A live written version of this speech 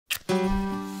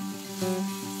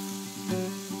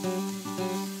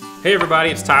Hey everybody,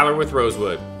 it's Tyler with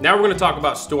Rosewood. Now we're going to talk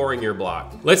about storing your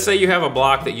block. Let's say you have a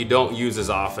block that you don't use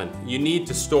as often. You need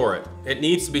to store it. It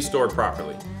needs to be stored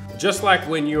properly. Just like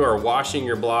when you are washing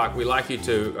your block, we like you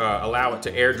to allow it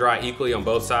to air dry equally on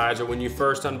both sides, or when you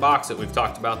first unbox it, we've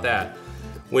talked about that.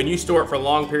 When you store it for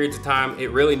long periods of time, it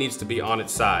really needs to be on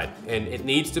its side, and it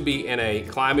needs to be in a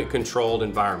climate controlled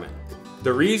environment.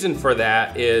 The reason for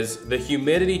that is the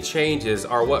humidity changes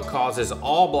are what causes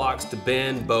all blocks to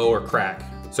bend, bow, or crack.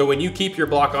 So when you keep your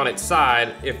block on its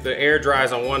side, if the air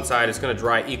dries on one side, it's going to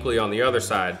dry equally on the other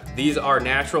side. These are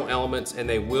natural elements and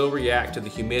they will react to the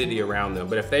humidity around them.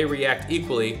 But if they react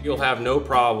equally, you'll have no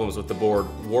problems with the board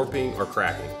warping or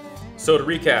cracking. So to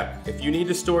recap, if you need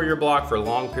to store your block for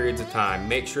long periods of time,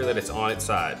 make sure that it's on its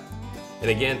side. And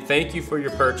again, thank you for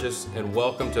your purchase and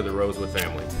welcome to the Rosewood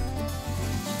family.